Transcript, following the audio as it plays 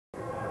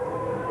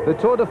The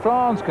Tour de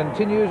France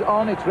continues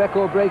on its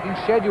record-breaking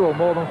schedule,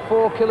 more than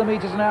 4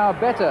 kilometers an hour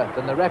better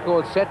than the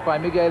record set by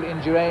Miguel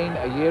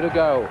Indurain a year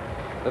ago.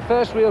 The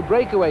first real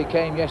breakaway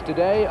came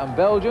yesterday, and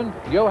Belgian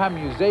Johan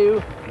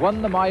Museeuw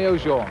won the Maillot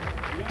Jaune.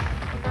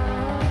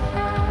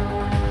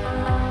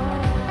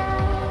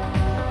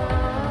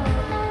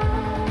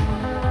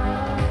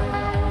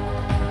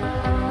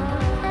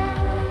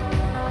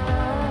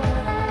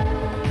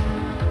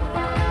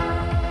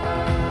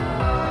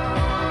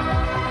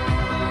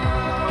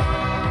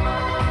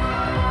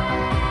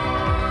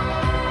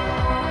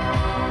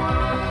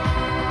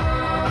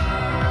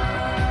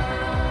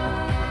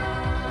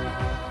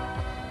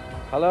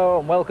 Hello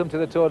and welcome to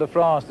the Tour de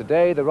France.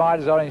 Today the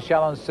riders are in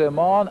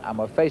Chalons-Sur-Marne and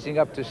we're facing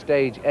up to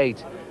stage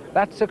 8.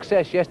 That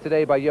success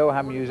yesterday by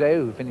Johan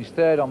Museeuw, who finished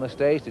third on the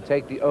stage to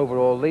take the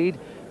overall lead,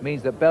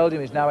 means that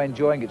Belgium is now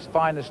enjoying its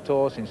finest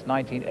tour since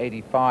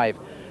 1985.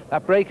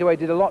 That breakaway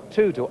did a lot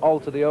too to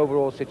alter the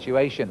overall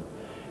situation.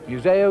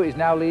 Museeuw is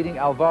now leading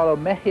Alvaro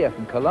Mejia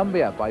from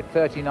Colombia by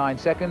 39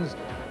 seconds.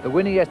 The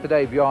winner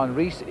yesterday, Bjorn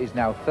Ries, is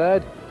now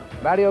third.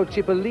 Mario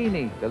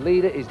Cipollini, the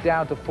leader, is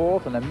down to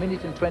fourth and 1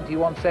 minute and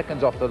 21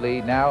 seconds off the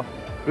lead now.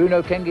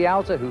 Bruno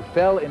Kengialta, who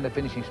fell in the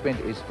finishing sprint,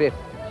 is fifth.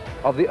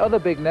 Of the other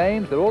big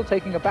names, they're all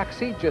taking a back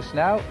seat just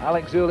now.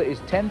 Alex Zülle is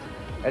 10th,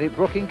 Eric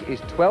Brookink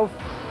is 12th,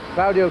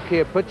 Claudio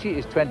Chiappucci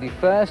is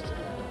 21st,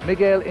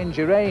 Miguel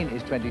Indurain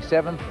is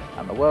 27th,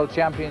 and the world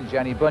champion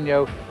Gianni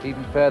Bugno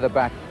even further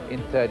back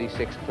in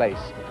 36th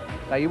place.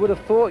 Now, you would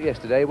have thought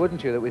yesterday,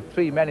 wouldn't you, that with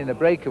 3 men in the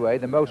breakaway,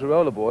 the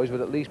Motorola boys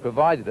would at least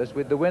provided us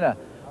with the winner.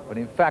 But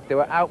in fact, they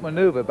were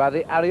outmaneuvered by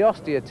the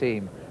Ariostia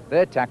team.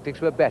 Their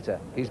tactics were better.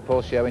 Here's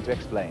Paul Sherwin to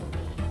explain.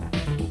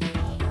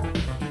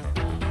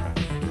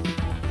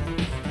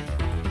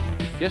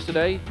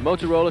 Yesterday,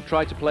 Motorola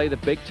tried to play the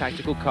big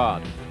tactical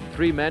card.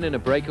 3 men in a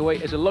breakaway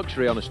is a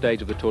luxury on a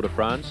stage of the Tour de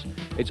France.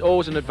 It's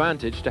always an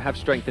advantage to have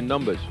strength in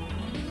numbers.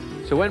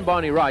 So when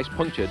Barney Rice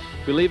punctured,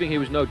 believing he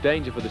was no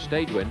danger for the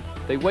stage win,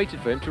 they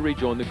waited for him to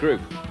rejoin the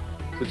group.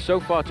 With so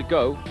far to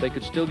go, they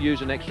could still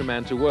use an extra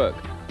man to work.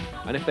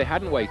 And if they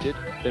hadn't waited,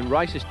 then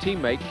Rice's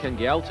teammate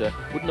Kengialta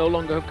would no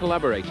longer have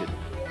collaborated.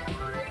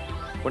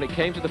 When it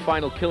came to the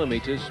final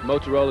kilometers,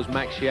 Motorola's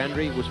Max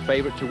Chiandri was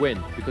favourite to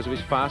win because of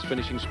his fast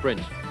finishing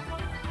sprint.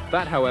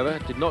 That, however,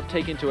 did not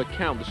take into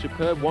account the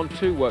superb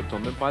 1-2 worked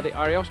on them by the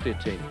Ariostia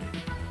team.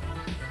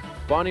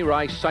 Barney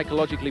Rice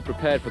psychologically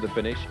prepared for the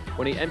finish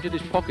when he emptied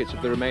his pockets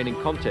of the remaining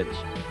contents,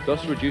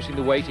 thus reducing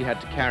the weight he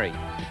had to carry.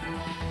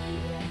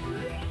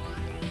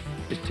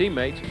 His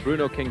teammate,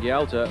 Bruno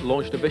Kengialta,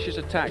 launched a vicious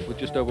attack with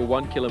just over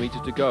 1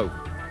 kilometre to go.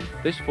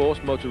 This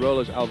forced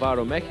Motorola's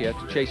Alvaro Mejia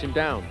to chase him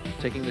down,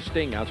 taking the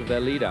sting out of their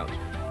lead-out.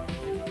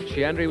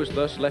 Chiandri was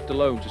thus left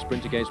alone to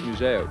sprint against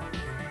Museeuw.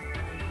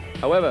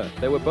 However,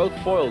 they were both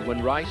foiled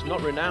when Rice,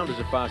 not renowned as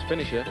a fast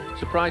finisher,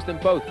 surprised them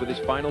both with his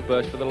final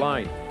burst for the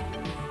line.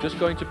 Just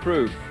going to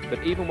prove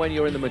that even when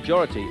you're in the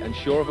majority and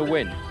sure of a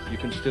win, you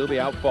can still be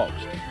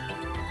outfoxed.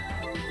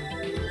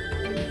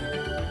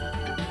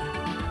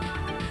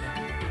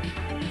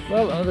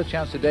 Well, another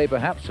chance today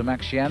perhaps for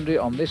Max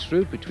Chiandri on this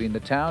route between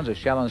the towns of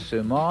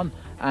Chalons-Sur-Marne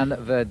and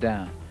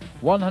Verdun.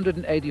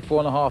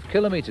 184.5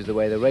 kilometres the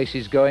way the race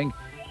is going.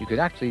 You could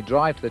actually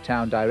drive to the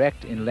town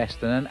direct in less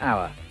than an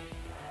hour.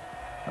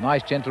 A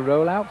nice gentle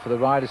rollout for the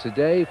riders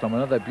today from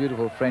another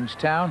beautiful French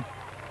town.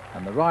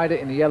 And the rider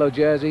in the yellow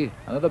jersey,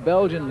 another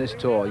Belgian this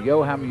tour,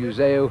 Johan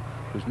Museeuw,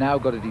 who's now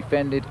got to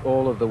defend it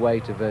all of the way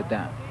to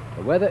Verdun.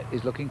 The weather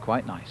is looking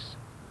quite nice.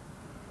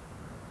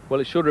 Well,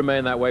 it should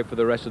remain that way for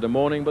the rest of the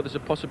morning, but there's a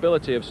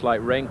possibility of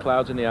slight rain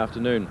clouds in the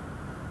afternoon.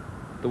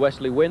 The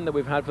westerly wind that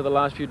we've had for the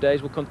last few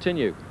days will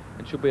continue.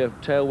 It should be a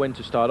tailwind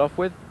to start off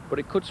with, but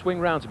it could swing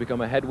round to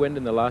become a headwind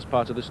in the last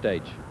part of the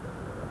stage.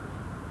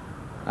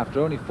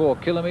 After only 4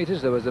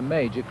 kilometres, there was a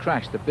major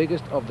crash, the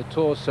biggest of the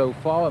tour so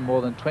far, and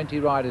more than 20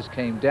 riders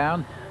came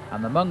down,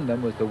 and among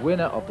them was the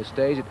winner of the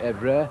stage at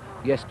Évreux,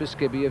 Jesper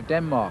Skibby of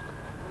Denmark.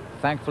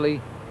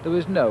 Thankfully, there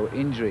was no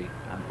injury,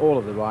 and all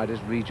of the riders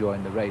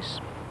rejoined the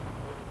race.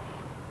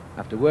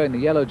 After wearing the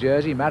yellow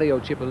jersey, Mario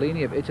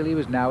Cipollini of Italy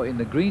was now in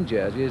the green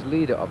jersey as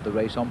leader of the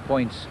race on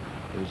points.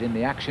 He was in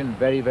the action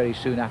very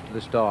soon after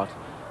the start.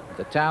 At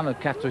the town of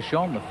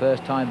Quatre-Champs, the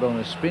first time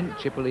bonus sprint,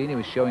 Cipollini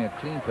was showing a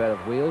clean pair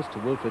of wheels to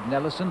Wilfried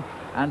Nellison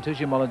and to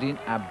Jamaleddine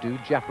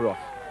Abdou-Japarov.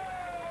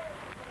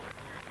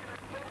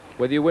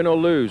 Whether you win or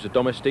lose, a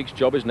domestique's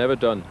job is never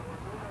done.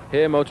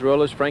 Here,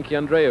 Motorola's Frankie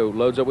Andreu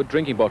loads up with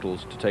drinking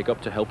bottles to take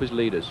up to help his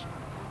leaders.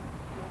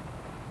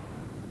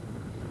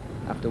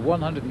 After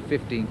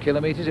 115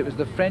 kilometres, it was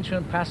the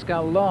Frenchman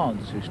Pascal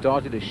Lans who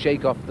started to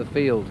shake off the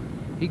field.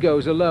 He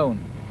goes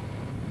alone.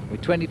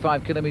 With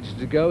 25 kilometres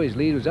to go, his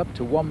lead was up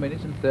to 1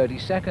 minute and 30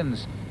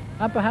 seconds.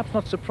 And perhaps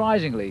not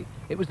surprisingly,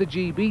 it was the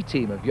GB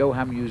team of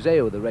Johan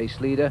Museeuw, the race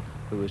leader,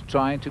 who was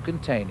trying to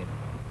contain him.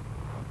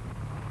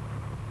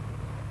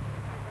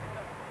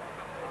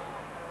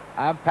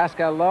 And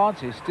Pascal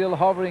Lans is still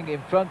hovering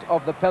in front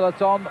of the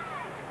peloton,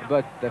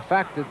 but the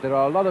fact that there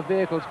are a lot of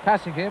vehicles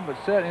passing him, but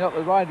certainly not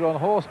the rider on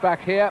horseback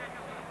here,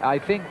 I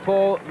think,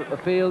 Paul, that the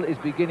field is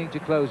beginning to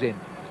close in.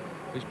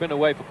 He's been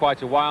away for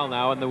quite a while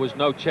now, and there was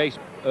no chase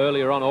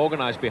earlier on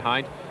organised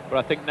behind.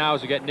 But I think now,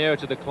 as we get nearer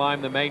to the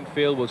climb, the main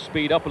field will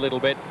speed up a little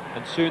bit,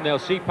 and soon they'll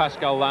see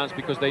Pascal Lans,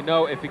 because they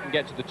know if he can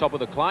get to the top of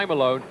the climb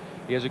alone,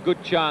 he has a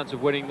good chance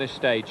of winning this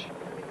stage.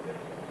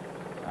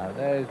 And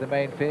there's the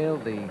main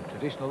field, the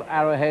traditional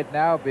arrowhead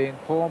now being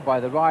formed by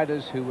the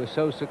riders who were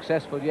so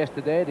successful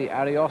yesterday, the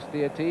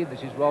Ariostia team.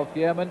 This is Rolf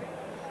Jerman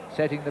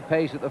setting the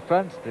pace at the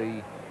front.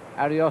 The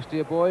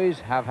Ariostia boys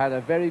have had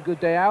a very good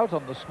day out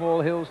on the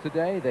small hills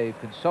today. They've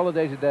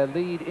consolidated their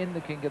lead in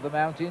the King of the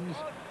Mountains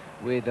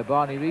with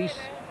Barney Rees,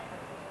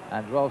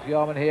 and Rolf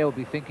Jarman here will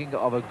be thinking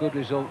of a good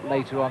result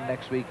later on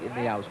next week in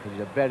the Alps, because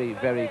he's a very,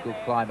 very good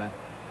climber.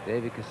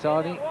 David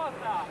Cassani,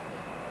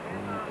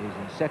 who is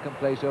in second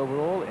place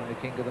overall in the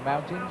King of the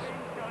Mountains.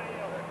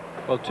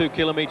 Well, 2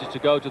 kilometres to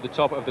go to the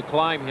top of the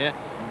climb here.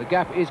 And the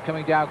gap is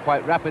coming down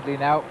quite rapidly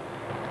now.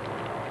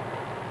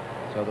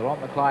 So they're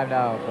on the climb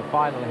now, the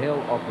final hill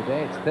of the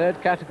day. It's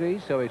third category,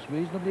 so it's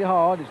reasonably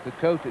hard. It's the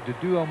Côte de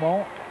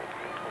Douaumont.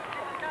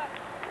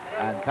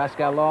 And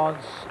Pascal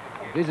Lans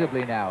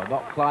visibly now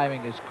not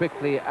climbing as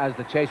quickly as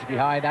the chaser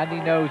behind, and he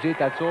knows it.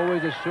 That's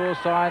always a sure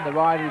sign the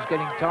rider is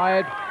getting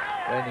tired,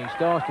 when he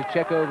starts to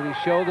check over his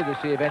shoulder to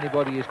see if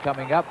anybody is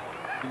coming up.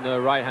 On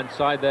the right-hand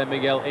side there,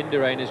 Miguel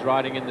Indurain is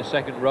riding in the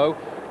second row,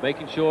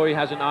 making sure he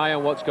has an eye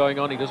on what's going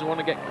on. He doesn't want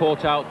to get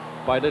caught out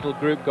by a little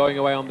group going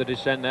away on the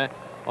descent there.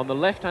 On the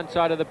left-hand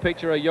side of the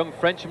picture, a young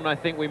Frenchman I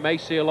think we may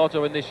see a lot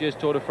of in this year's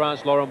Tour de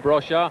France, Laurent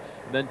Brochard.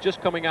 And then just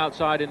coming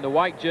outside in the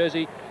white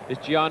jersey is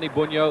Gianni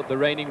Bugno, the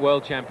reigning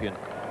world champion.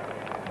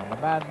 And the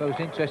man most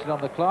interested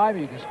on the climb,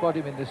 you can spot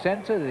him in the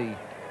centre.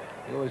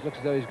 He always looks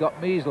as though he's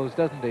got measles,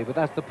 doesn't he? But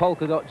that's the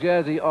polka dot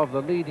jersey of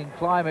the leading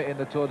climber in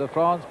the Tour de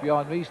France,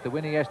 Bjorn Ries, the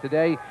winner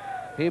yesterday.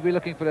 He'll be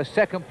looking for a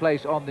second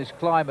place on this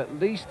climb at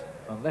least,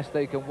 unless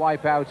they can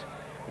wipe out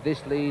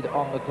this lead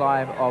on the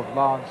climb of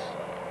Lans.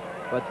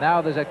 But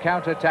now there's a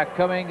counter-attack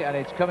coming, and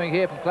it's coming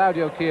here from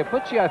Claudio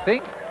Chiappucci, I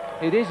think.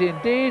 It is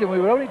indeed, and we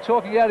were only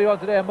talking earlier on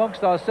today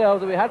amongst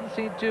ourselves that we hadn't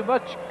seen too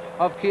much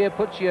of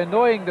Chiappucci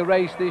annoying the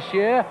race this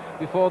year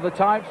before the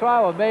time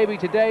trial, and maybe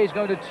today he's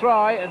going to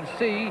try and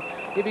see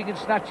if he can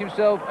snatch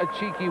himself a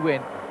cheeky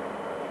win.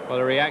 Well,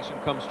 the reaction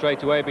comes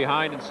straight away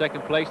behind. In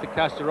second place, the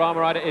Castorama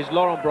rider is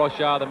Laurent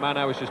Brochard, the man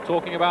I was just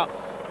talking about.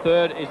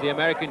 Third is the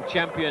American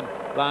champion,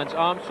 Lance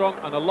Armstrong,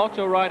 and a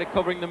Lotto rider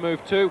covering the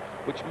move too,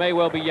 which may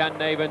well be Jan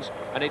Nevens,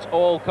 and it's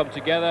all come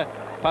together.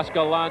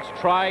 Pascal Lans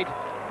tried,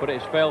 but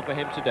it's failed for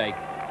him today.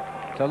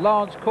 So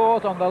Lans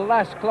caught on the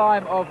last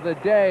climb of the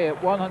day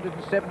at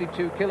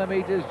 172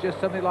 kilometres, just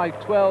something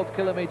like 12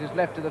 kilometres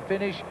left to the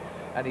finish,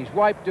 and he's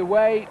wiped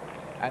away.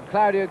 And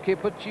Claudio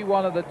Chiappucci,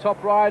 one of the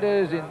top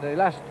riders in the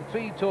last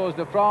 3 Tours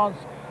de France,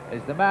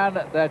 is the man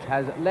that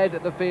has led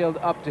the field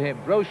up to him.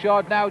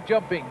 Brochard now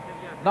jumping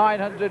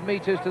 900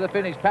 metres to the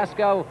finish.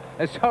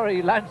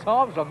 Lance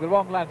Armstrong, the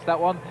wrong Lance, that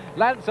one.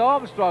 Lance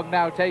Armstrong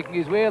now taking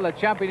his wheel, a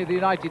champion of the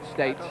United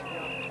States.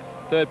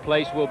 Third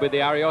place will be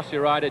the Ariostia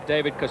rider,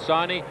 David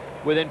Cassani,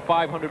 within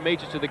 500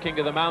 metres to the King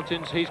of the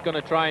Mountains. He's going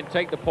to try and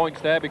take the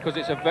points there, because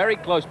it's a very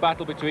close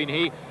battle between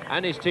he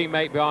and his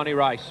teammate, Barney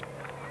Rice.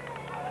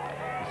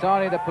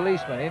 Cassani, the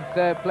policeman, in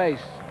third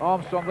place.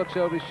 Armstrong looks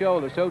over his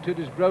shoulder, so too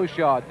does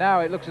Brochard. Now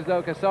it looks as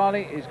though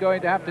Cassani is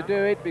going to have to do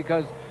it,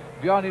 because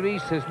Bjarne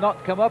Riis has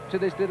not come up to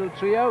this little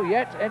trio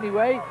yet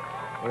anyway.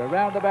 We're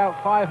around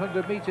about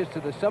 500 metres to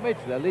the summit.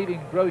 They're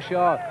leaving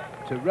Brochard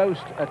to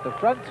roast at the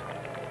front,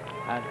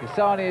 and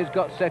Cassani has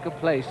got second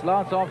place.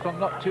 Lance Armstrong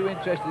not too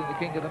interested in the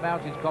King of the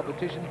Mountains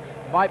competition.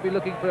 Might be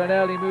looking for an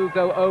early move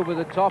though over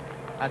the top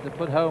and to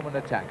put home an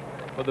attack.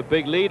 Well, the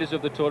big leaders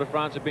of the Tour de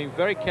France have been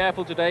very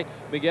careful today.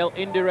 Miguel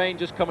Indurain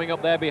just coming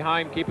up there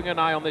behind, keeping an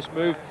eye on this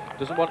move,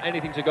 doesn't want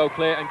anything to go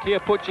clear, and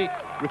Chiappucci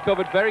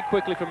recovered very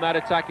quickly from that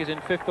attack, is in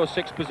 5th or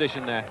 6th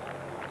position there.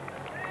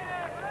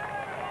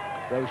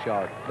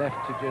 Brochard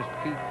left to just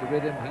keep the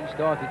rhythm. He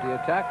started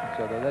the attack,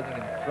 so they're letting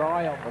him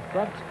fly on the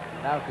front.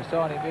 Now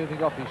Cassani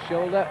moving off his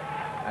shoulder,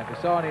 and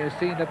Cassani has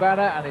seen the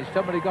banner, and he's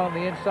somebody gone on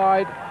the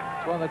inside.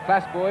 It's one of the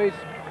class boys.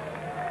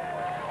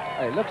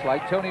 It looks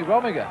like Tony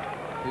Rominger,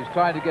 who's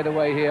trying to get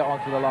away here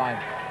onto the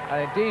line.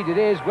 And indeed it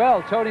is.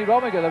 Well, Tony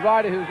Rominger, the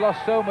rider who's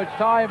lost so much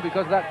time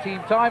because of that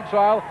team time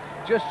trial,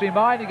 just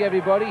reminding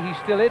everybody he's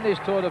still in this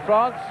Tour de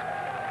France,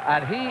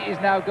 and he is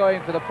now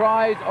going for the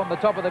prize on the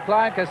top of the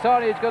climb.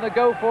 Cassani is going to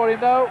go for him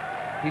though.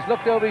 He's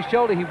looked over his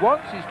shoulder. He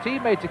wants his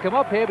teammate to come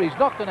up here, but he's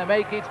not going to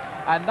make it,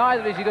 and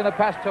neither is he going to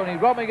pass Tony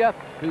Rominger,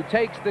 who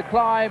takes the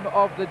climb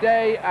of the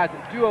day at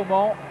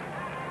Douaumont.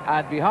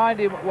 And behind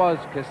him was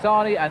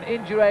Cassani, and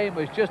Indurain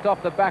was just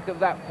off the back of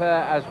that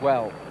pair as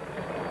well.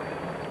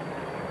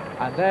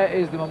 And there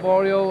is the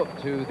memorial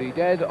to the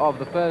dead of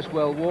the First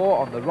World War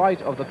on the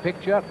right of the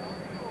picture.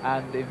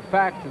 And in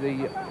fact,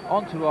 the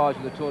entourage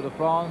of the Tour de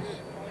France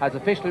has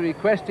officially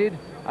requested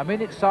a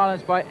minute's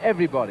silence by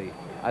everybody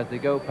as they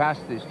go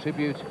past this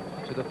tribute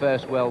to the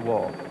First World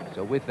War.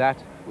 So with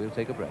that, we'll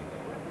take a break.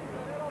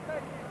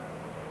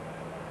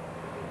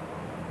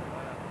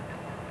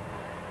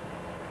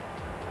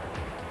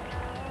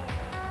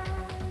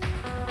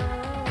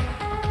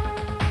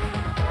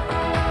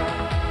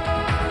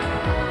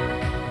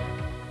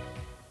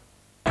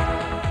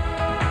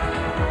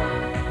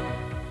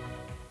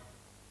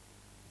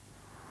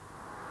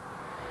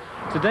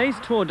 Today's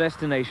tour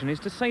destination is,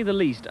 to say the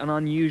least, an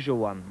unusual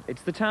one.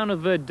 It's the town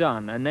of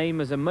Verdun, a name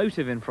as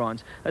emotive in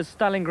France as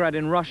Stalingrad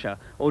in Russia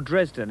or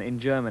Dresden in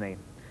Germany.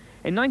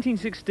 In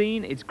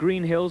 1916, its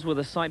green hills were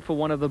the site for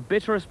one of the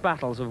bitterest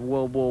battles of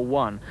World War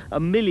I,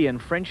 1 million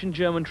French and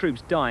German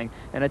troops dying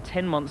in a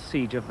 10-month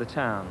siege of the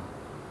town.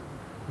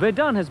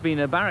 Verdun has been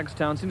a barracks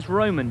town since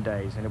Roman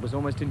days, and it was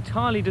almost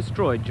entirely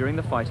destroyed during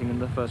the fighting in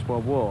the First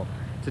World War.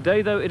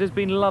 Today, though, it has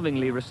been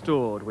lovingly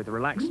restored, with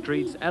relaxed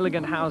streets,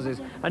 elegant houses,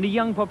 and a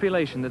young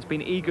population that's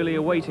been eagerly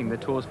awaiting the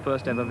tour's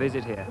first ever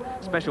visit here.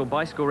 Special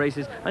bicycle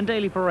races and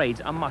daily parades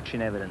are much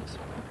in evidence.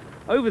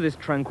 Over this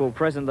tranquil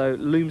present, though,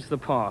 looms the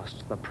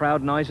past. The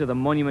proud night of the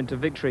Monument to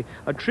Victory,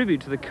 a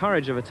tribute to the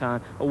courage of a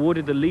town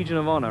awarded the Legion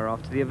of Honor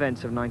after the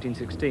events of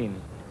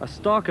 1916. A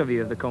starker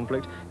view of the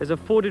conflict is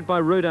afforded by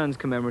Rodin's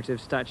commemorative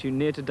statue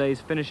near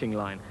today's finishing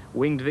line,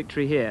 Winged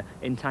Victory here,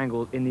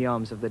 entangled in the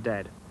arms of the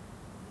dead.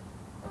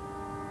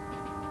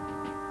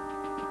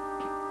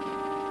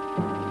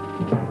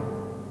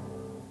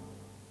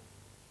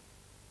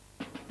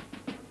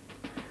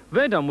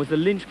 Verdun was the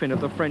linchpin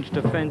of the French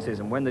defences,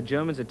 and when the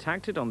Germans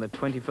attacked it on the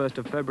 21st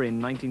of February in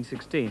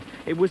 1916,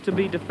 it was to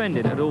be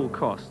defended at all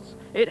costs.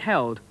 It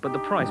held, but the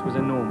price was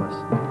enormous.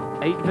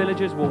 8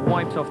 villages were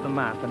wiped off the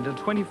map, and a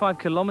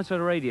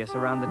 25-kilometre radius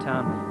around the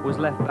town was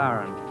left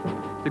barren.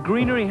 The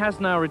greenery has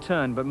now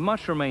returned, but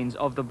much remains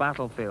of the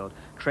battlefield.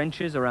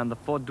 Trenches around the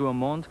Fort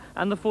Douaumont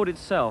and the fort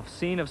itself,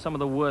 scene of some of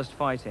the worst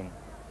fighting.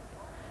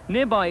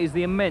 Nearby is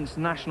the immense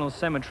National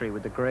Cemetery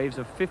with the graves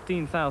of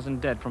 15,000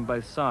 dead from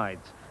both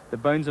sides. The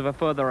bones of a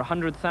further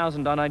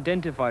 100,000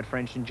 unidentified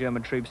French and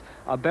German troops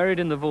are buried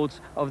in the vaults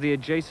of the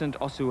adjacent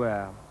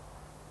ossuaire.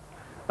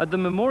 At the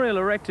memorial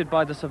erected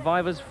by the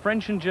survivors,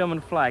 French and German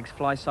flags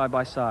fly side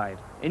by side.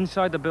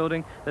 Inside the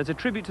building, there's a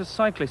tribute to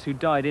cyclists who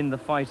died in the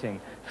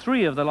fighting.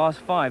 3 of the last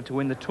 5 to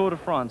win the Tour de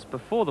France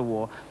before the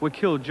war were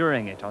killed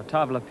during it: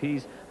 Octave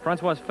Lapisse,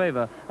 Françoise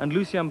Favre and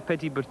Lucien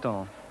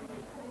Petit-Breton.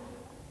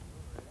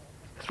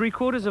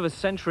 3/4 of a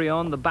century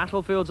on, the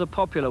battlefields are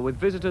popular with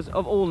visitors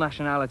of all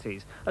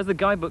nationalities. As the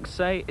guidebooks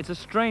say, it's a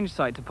strange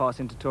sight to pass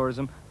into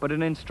tourism, but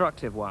an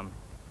instructive one.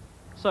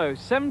 So,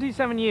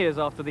 77 years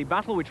after the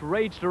battle which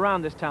raged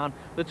around this town,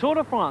 the Tour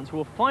de France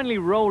will finally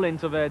roll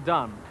into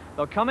Verdun.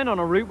 They'll come in on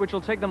a route which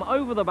will take them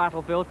over the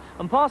battlefield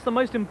and past the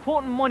most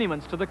important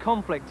monuments to the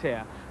conflict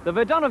here. The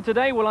Verdun of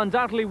today will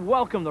undoubtedly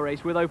welcome the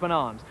race with open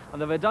arms,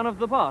 and the Verdun of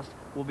the past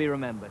will be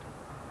remembered.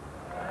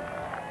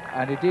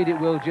 And indeed it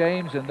will,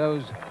 James, and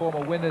those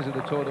former winners of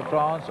the Tour de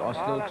France are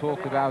still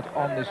talked about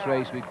on this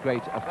race with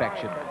great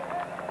affection.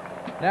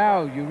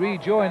 Now you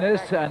rejoin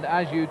us, and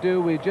as you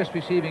do, we're just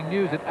receiving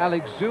news that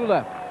Alex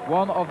Zula,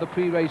 one of the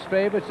pre-race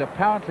favourites,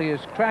 apparently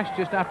has crashed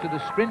just after the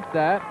sprint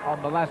there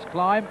on the last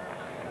climb,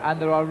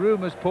 and there are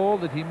rumours, Paul,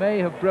 that he may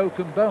have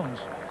broken bones.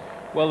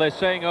 Well, they're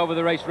saying over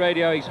the race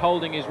radio he's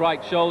holding his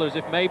right shoulder as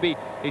if maybe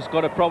he's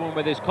got a problem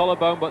with his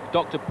collarbone, but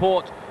Dr.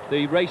 Port,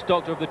 the race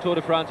doctor of the Tour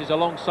de France, is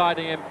alongside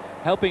him,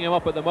 helping him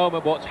up at the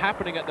moment. What's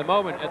happening at the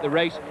moment at the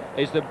race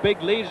is the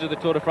big leaders of the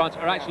Tour de France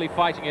are actually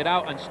fighting it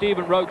out, and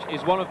Stephen Roach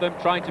is one of them,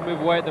 trying to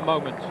move away at the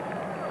moment.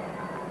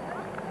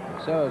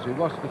 So as we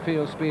watch the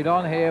field speed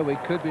on here, we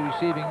could be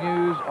receiving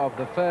news of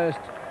the first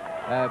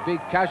big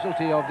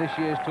casualty of this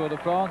year's Tour de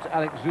France,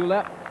 Alex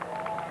Zula,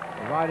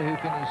 the rider who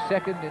finished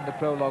second in the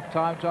prologue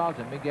time trial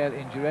to Miguel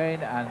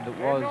Indurain, and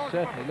was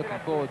certainly looking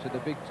forward to the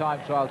big time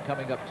trial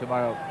coming up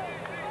tomorrow.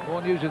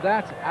 More news of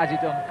that as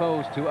it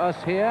unfolds to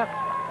us here.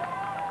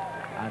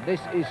 And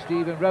this is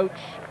Stephen Roach,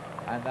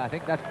 and I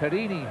think that's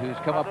Perini who's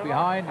come up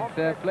behind in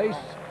 3rd place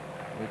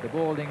with the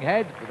balding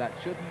head, but that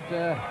shouldn't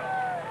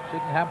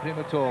hamper him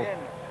at all.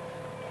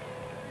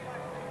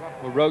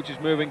 Well, Roach is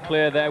moving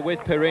clear there with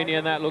Perini,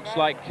 and that looks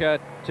like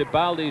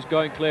Tibaldi is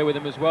going clear with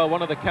him as well,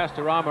 one of the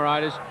Castorama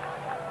riders.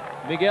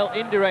 Miguel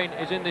Indurain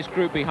is in this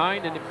group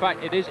behind, and in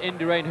fact it is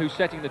Indurain who's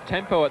setting the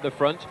tempo at the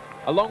front,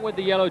 along with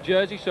the yellow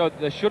jersey, so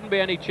there shouldn't be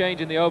any change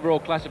in the overall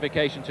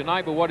classification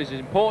tonight. But what is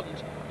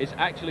important is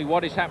actually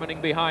what is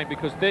happening behind,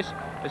 because this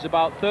is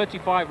about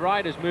 35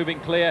 riders moving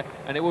clear,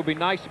 and it would be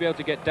nice to be able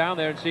to get down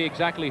there and see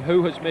exactly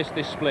who has missed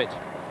this split.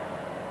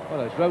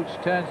 Well, as Roach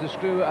turns the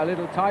screw a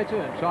little tighter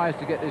and tries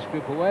to get this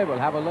group away, we'll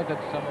have a look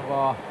at some of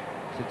our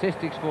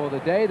statistics for the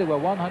day. There were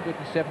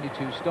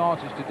 172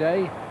 starters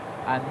today,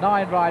 and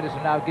 9 riders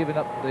have now given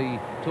up the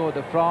Tour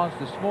de France.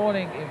 This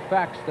morning, in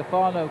fact,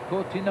 Stefano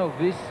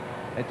Cortinovis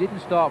didn't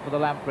start for the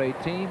Lamprey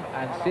team,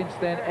 and since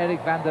then Eric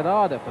van der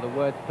Aarde for the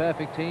Word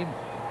Perfect team,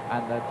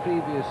 and the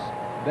previous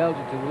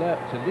Belgian to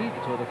lead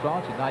the Tour de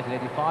France in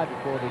 1985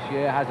 before this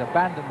year has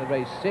abandoned the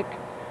race sick.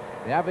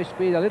 The average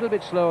speed a little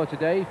bit slower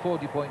today,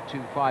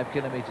 40.25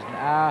 kilometres an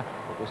hour,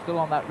 but we're still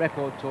on that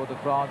record Tour de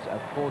France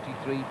at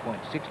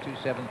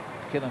 43.627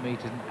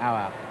 kilometres an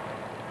hour.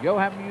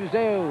 Johan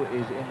Museo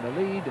is in the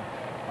lead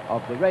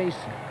of the race.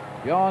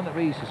 Bjorn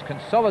Ries has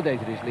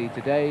consolidated his lead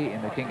today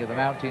in the King of the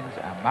Mountains,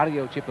 and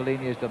Mario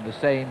Cipollini has done the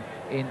same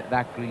in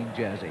that green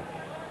jersey.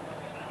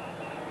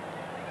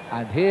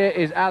 And here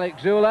is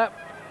Alex Zula.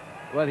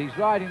 Well, he's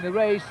riding the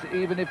race,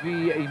 even if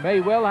he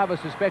may well have a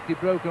suspected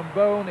broken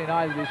bone in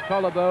either his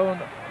collarbone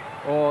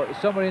or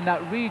somewhere in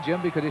that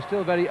region, because it's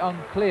still very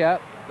unclear.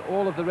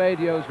 All of the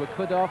radios were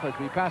cut off as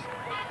we passed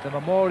the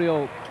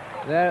memorial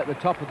there at the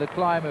top of the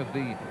climb of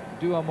the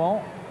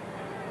Douaumont.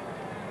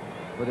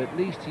 But at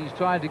least he's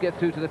trying to get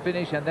through to the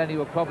finish, and then he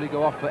will probably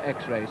go off for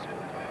X-rays.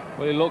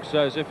 Well, he looks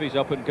as if he's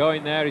up and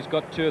going there. He's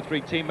got 2 or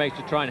 3 teammates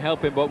to try and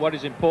help him, but what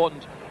is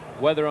important,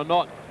 whether or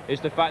not, is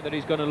the fact that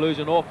he's going to lose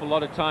an awful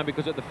lot of time,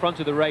 because at the front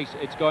of the race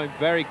it's going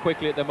very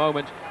quickly at the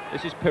moment.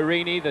 This is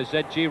Perini, the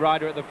ZG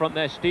rider at the front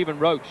there. Stephen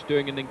Roach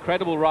doing an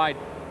incredible ride,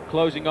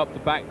 closing up the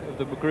back of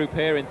the group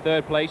here in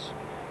 3rd place.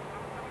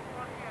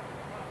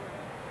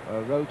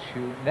 Roach,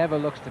 who never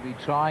looks to be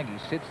trying, he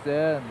sits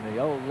there and the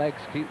old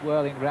legs keep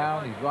whirling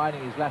round. He's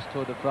riding his last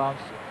Tour de France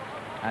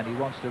and he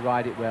wants to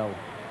ride it well.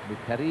 With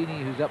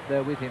Perini, who's up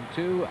there with him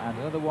too, and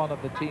another one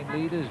of the team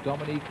leaders,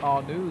 Dominique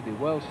Arnoux, the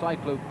World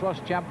Cyclo-Cross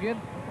champion,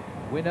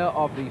 winner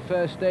of the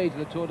first stage of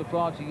the Tour de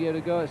France a year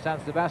ago at San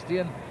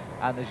Sebastian.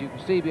 And as you can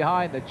see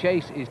behind, the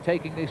chase is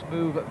taking this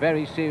move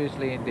very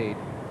seriously indeed.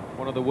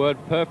 One of the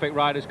word-perfect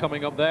riders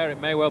coming up there.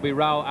 It may well be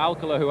Raul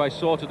Alcala, who I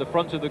saw to the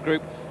front of the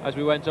group as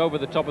we went over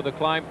the top of the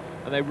climb.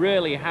 And they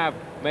really have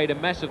made a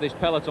mess of this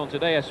peloton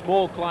today. A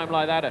small climb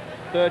like that, a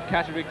 3rd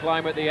category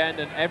climb at the end,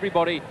 and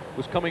everybody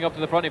was coming up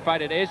to the front. In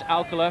fact, it is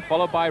Alcala,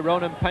 followed by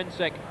Ronan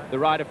Pensek, the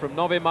rider from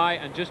Nove Mai,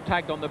 and just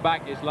tagged on the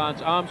back is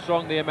Lance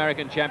Armstrong, the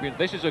American champion.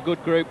 This is a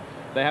good group.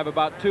 They have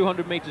about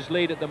 200 meters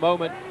lead at the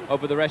moment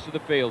over the rest of the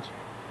field.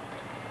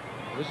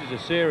 This is a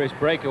serious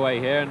breakaway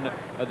here, and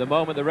at the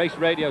moment the race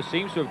radio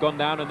seems to have gone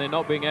down and they're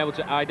not being able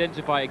to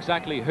identify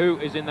exactly who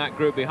is in that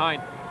group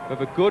behind. We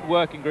have a good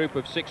working group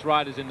of 6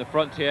 riders in the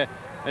front here,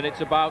 and it's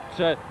about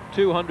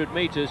 200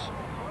 meters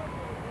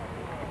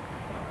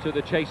to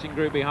the chasing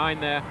group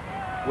behind there,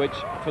 which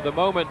for the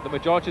moment the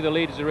majority of the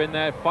leaders are in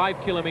there.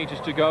 5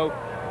 kilometers to go.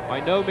 I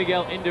know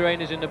Miguel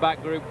Indurain is in the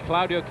back group,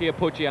 Claudio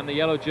Chiappucci and the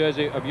yellow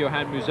jersey of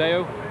Johan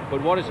Museo,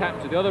 but what has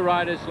happened to the other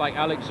riders like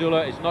Alex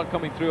Zula is not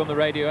coming through on the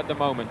radio at the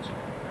moment.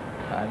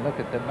 And look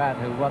at the man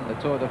who won the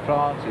Tour de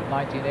France in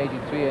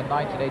 1983 and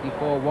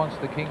 1984, once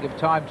the king of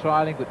time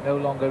trialling but no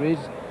longer is,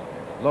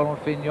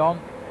 Laurent Fignon,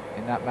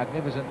 in that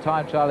magnificent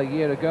time trial a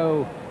year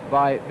ago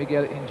by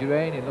Miguel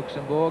Indurain in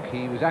Luxembourg.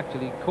 He was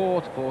actually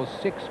caught for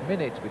 6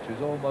 minutes, which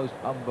was almost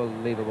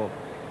unbelievable.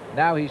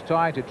 Now he's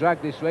trying to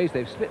drag this race.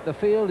 They've split the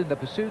field in the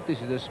pursuit.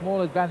 This is a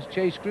small advanced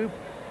chase group.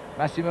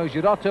 Massimo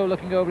Girotto,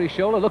 looking over his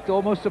shoulder, looked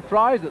almost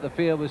surprised that the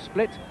field was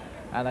split.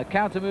 And a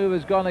counter move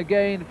has gone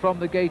again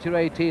from the Gator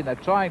 18. They're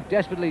trying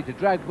desperately to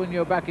drag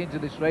Bugno back into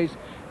this race.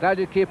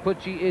 Claudio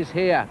Chiappucci is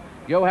here.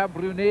 Johan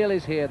Brunel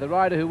is here, the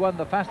rider who won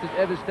the fastest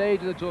ever stage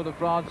of the Tour de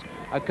France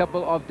a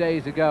couple of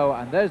days ago.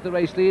 And there's the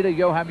race leader,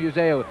 Johan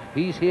Museo.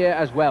 He's here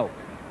as well.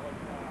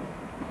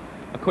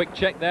 A quick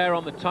check there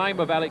on the time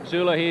of Alex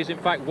Zula. He is in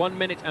fact 1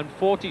 minute and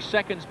 40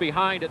 seconds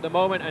behind at the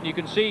moment, and you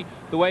can see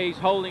the way he's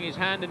holding his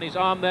hand and his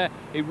arm there.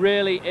 He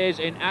really is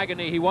in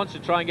agony. He wants to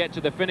try and get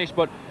to the finish,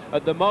 but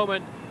at the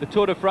moment the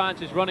Tour de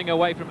France is running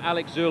away from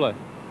Alex Zula.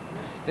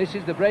 This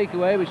is the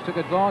breakaway which took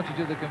advantage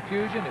of the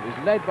confusion. It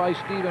was led by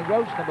Stephen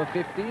Roach, number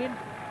 15,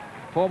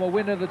 former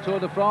winner of the Tour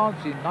de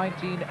France in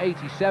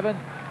 1987.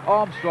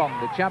 Armstrong,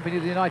 the champion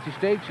of the United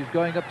States, is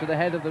going up to the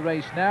head of the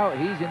race now.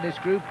 He's in this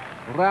group.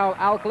 Raul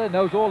Alcala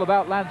knows all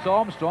about Lance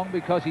Armstrong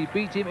because he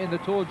beat him in the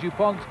Tour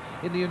DuPont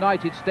in the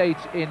United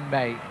States in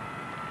May.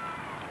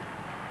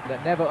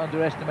 But never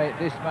underestimate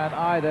this man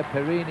either,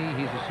 Perini.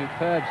 He's a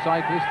superb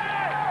cyclist,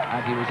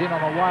 and he was in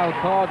on a wild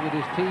card with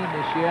his team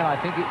this year, and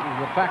I think it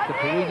was the fact that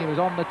Perini was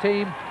on the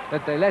team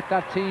that they let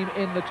that team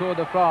in the Tour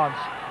de France.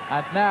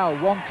 And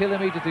now 1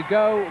 kilometre to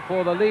go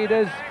for the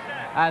leaders,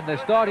 and they're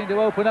starting to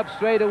open up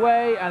straight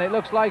away, and it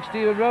looks like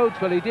Stephen Roach,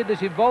 well, he did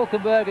this in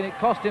Valkenburg and it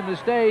cost him the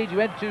stage. He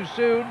went too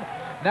soon.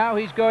 Now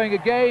he's going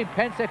again.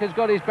 Pensek has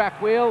got his back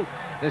wheel.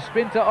 The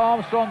sprinter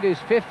Armstrong is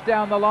 5th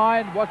down the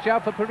line. Watch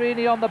out for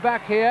Perini on the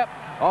back here.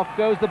 Off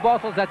goes the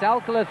bottles. That's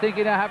Alcala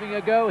thinking of having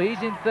a go.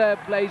 He's in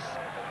 3rd place.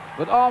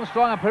 But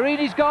Armstrong, and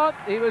Perini's gone.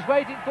 He was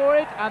waiting for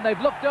it, and they've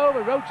looked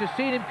over. Roach has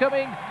seen him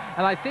coming,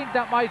 and I think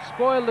that might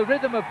spoil the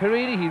rhythm of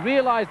Perini. He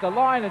realised the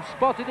line and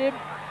spotted him,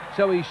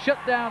 so he's shut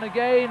down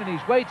again, and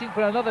he's waiting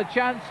for another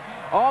chance.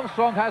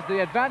 Armstrong has the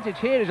advantage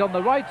here. He's on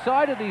the right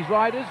side of these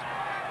riders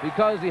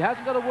because he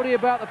hasn't got to worry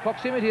about the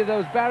proximity of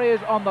those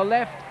barriers on the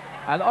left.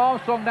 And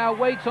Armstrong now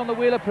waits on the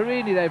wheel of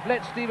Perini. They've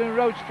let Stephen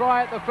Roach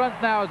fly at the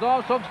front now as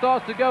Armstrong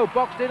starts to go,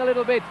 boxed in a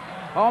little bit.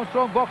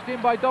 Armstrong boxed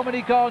in by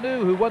Dominique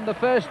Arnoux, who won the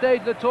first stage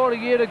of the Tour a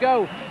year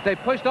ago. They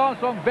pushed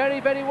Armstrong very,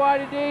 very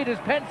wide indeed as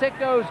Pensek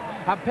goes,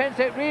 and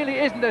Pensek really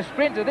isn't a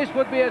sprinter. This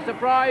would be a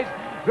surprise.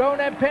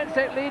 Ronan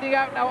Pensek leading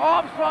out now.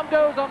 Armstrong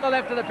goes on the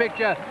left of the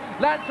picture.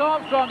 Lance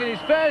Armstrong in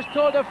his first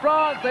Tour de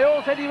France. They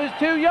all said he was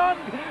too young,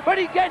 but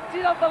he gets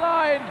it on the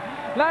line.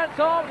 Lance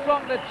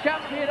Armstrong, the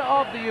champion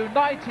of the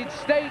United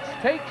States,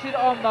 takes it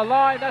on the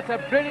line. That's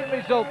a brilliant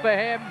result for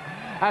him.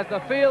 As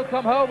the field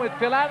come home with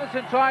Phil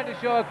Anderson trying to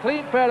show a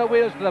clean pair of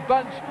wheels to the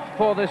bunch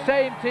for the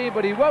same team,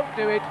 but he won't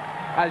do it,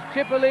 as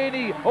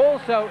Cipollini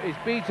also is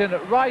beaten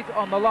right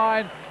on the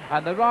line.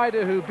 And the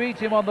rider who beat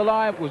him on the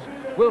line was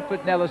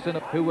Wilfred Nellison,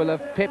 who will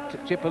have pipped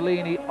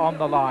Cipollini on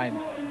the line.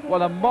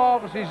 What a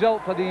marvellous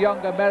result for the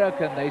young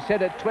American. They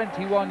said at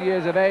 21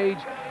 years of age,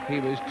 he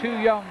was too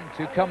young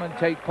to come and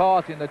take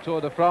part in the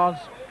Tour de France.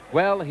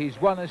 Well, he's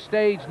won a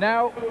stage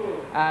now,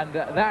 and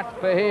that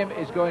for him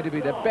is going to be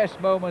the best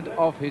moment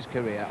of his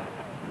career.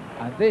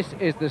 And this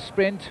is the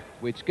sprint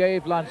which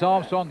gave Lance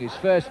Armstrong his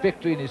first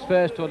victory in his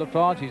first Tour de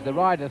France. He's the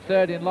rider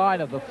third in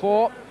line of the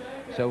four.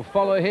 So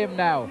follow him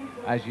now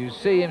as you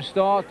see him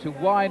start to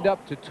wind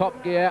up to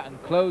top gear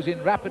and close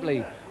in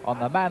rapidly on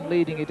the man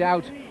leading it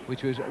out,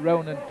 which was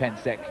Ronan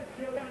Pensek.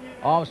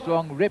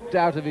 Armstrong ripped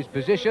out of his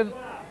position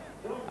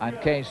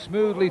and came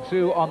smoothly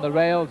through on the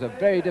rails. A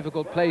very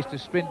difficult place to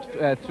sprint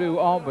through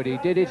on, but he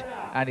did it,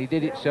 and he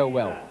did it so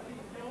well.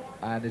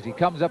 And as he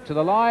comes up to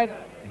the line,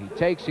 he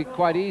takes it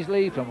quite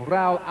easily from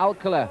Raul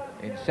Alcala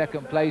in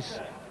second place.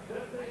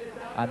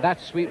 And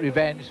that's sweet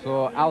revenge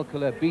for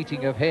Alcala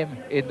beating of him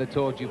in the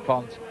Tour du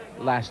Pont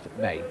last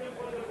May.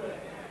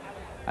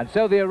 And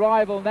so the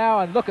arrival now,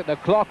 and look at the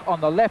clock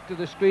on the left of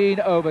the screen,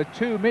 over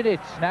 2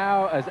 minutes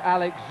now as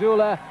Alex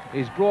Zula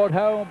is brought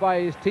home by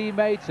his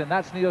teammates, and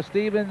that's Neil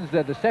Stevens,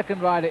 the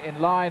second rider in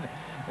line.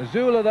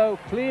 Zula, though,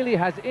 clearly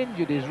has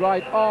injured his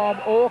right arm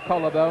or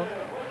collarbone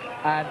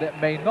and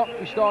may not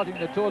be starting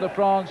the Tour de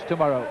France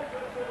tomorrow.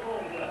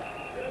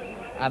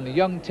 And the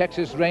young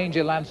Texas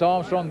Ranger Lance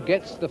Armstrong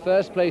gets the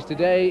first place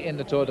today in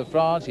the Tour de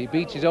France. He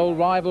beats his old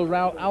rival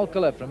Raul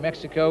Alcala from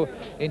Mexico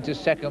into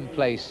second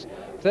place.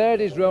 Third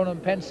is Ronan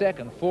Pensek,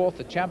 and fourth,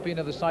 the champion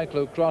of the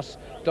cyclo-cross,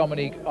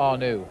 Dominique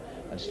Arnoux.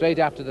 And straight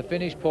after the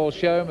finish, Paul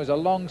Schoen was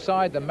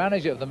alongside the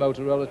manager of the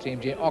Motorola team,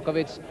 Jim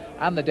Okowitz,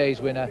 and the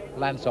day's winner,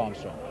 Lance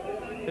Armstrong.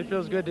 It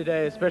feels good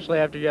today, especially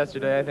after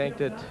yesterday. I think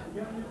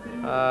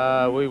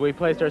that we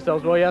placed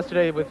ourselves well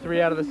yesterday with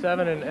 3 out of the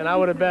 7, and I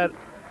would have bet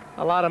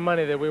a lot of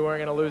money that we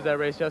weren't going to lose that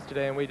race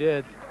yesterday, and we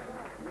did.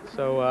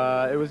 So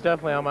it was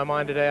definitely on my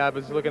mind today. I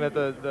was looking at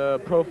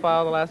the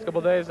profile the last couple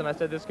of days, and I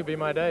said this could be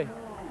my day.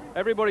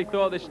 Everybody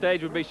thought this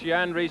stage would be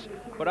Chiandri's,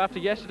 but after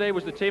yesterday,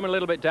 was the team a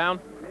little bit down?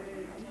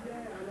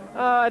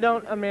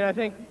 I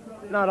think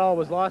not all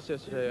was lost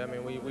yesterday. I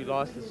mean, we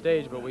lost the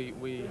stage, but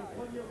we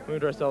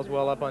moved ourselves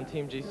well up on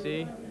Team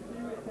GC,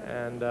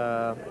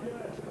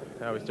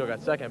 and we still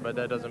got second, but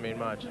that doesn't mean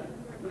much.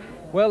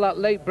 Well, that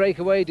late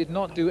breakaway did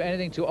not do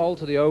anything to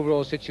alter the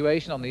overall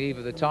situation on the eve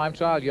of the time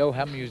trial.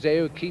 Johan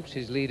Museeuw keeps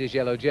his leader's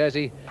yellow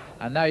jersey,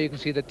 and now you can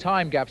see the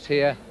time gaps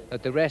here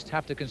that the rest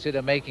have to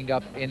consider making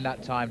up in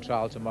that time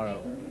trial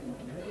tomorrow.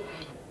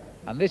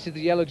 And this is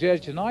the yellow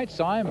jersey tonight,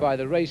 signed by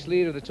the race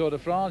leader of the Tour de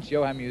France,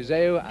 Johan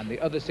Museeuw, and the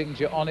other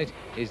signature on it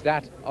is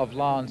that of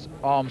Lance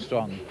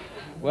Armstrong.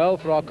 Well,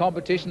 for our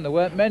competition, there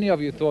weren't many of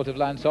you thought of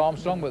Lance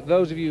Armstrong, but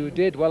those of you who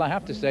did, well, I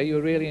have to say, you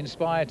were really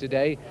inspired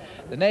today.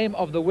 The name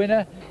of the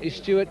winner is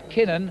Stuart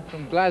Kinnan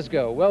from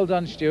Glasgow. Well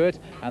done, Stuart,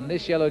 and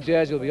this yellow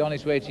jersey will be on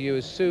its way to you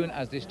as soon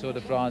as this Tour de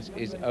France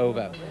is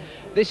over.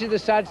 This is the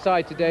sad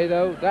side today,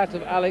 though, that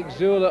of Alex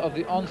Zula of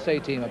the Once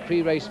team, a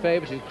pre-race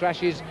favourite who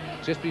crashes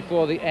just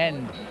before the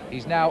end.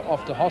 He's now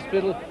off to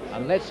hospital,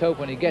 and let's hope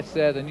when he gets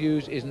there the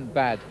news isn't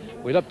bad.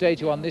 We'll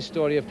update you on this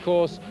story, of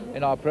course,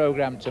 in our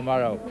programme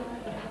tomorrow.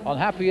 On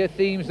happier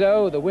themes,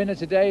 though, the winner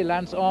today,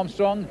 Lance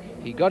Armstrong,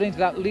 he got into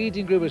that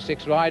leading group of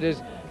 6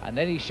 riders, and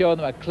then he showed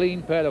them a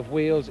clean pair of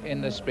wheels in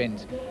the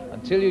sprint.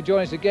 Until you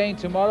join us again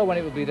tomorrow, when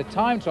it will be the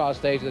time trial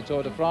stage of the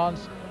Tour de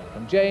France,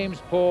 from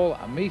James, Paul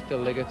and me, Phil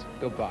Liggett,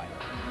 goodbye.